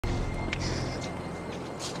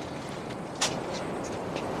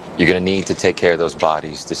You're gonna need to take care of those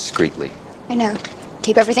bodies discreetly. I know.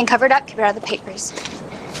 Keep everything covered up, keep it out of the papers.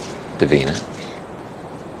 Davina,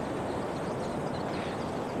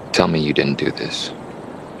 tell me you didn't do this.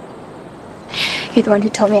 You're the one who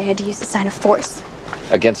told me I had to use the sign of force.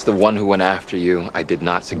 Against the one who went after you, I did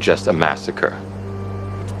not suggest a massacre.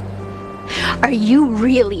 Are you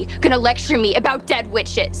really gonna lecture me about dead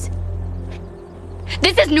witches?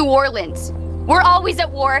 This is New Orleans. We're always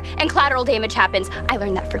at war and collateral damage happens. I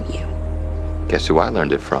learned that from you. Guess who I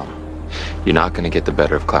learned it from? You're not gonna get the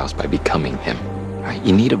better of Klaus by becoming him. Right?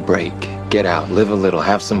 You need a break. Get out, live a little,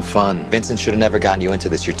 have some fun. Vincent should have never gotten you into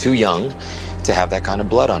this. You're too young to have that kind of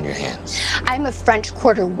blood on your hands. I'm a French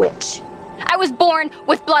Quarter witch. I was born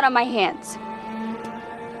with blood on my hands.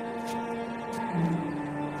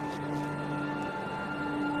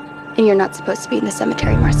 And you're not supposed to be in the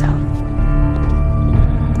cemetery, Marcel.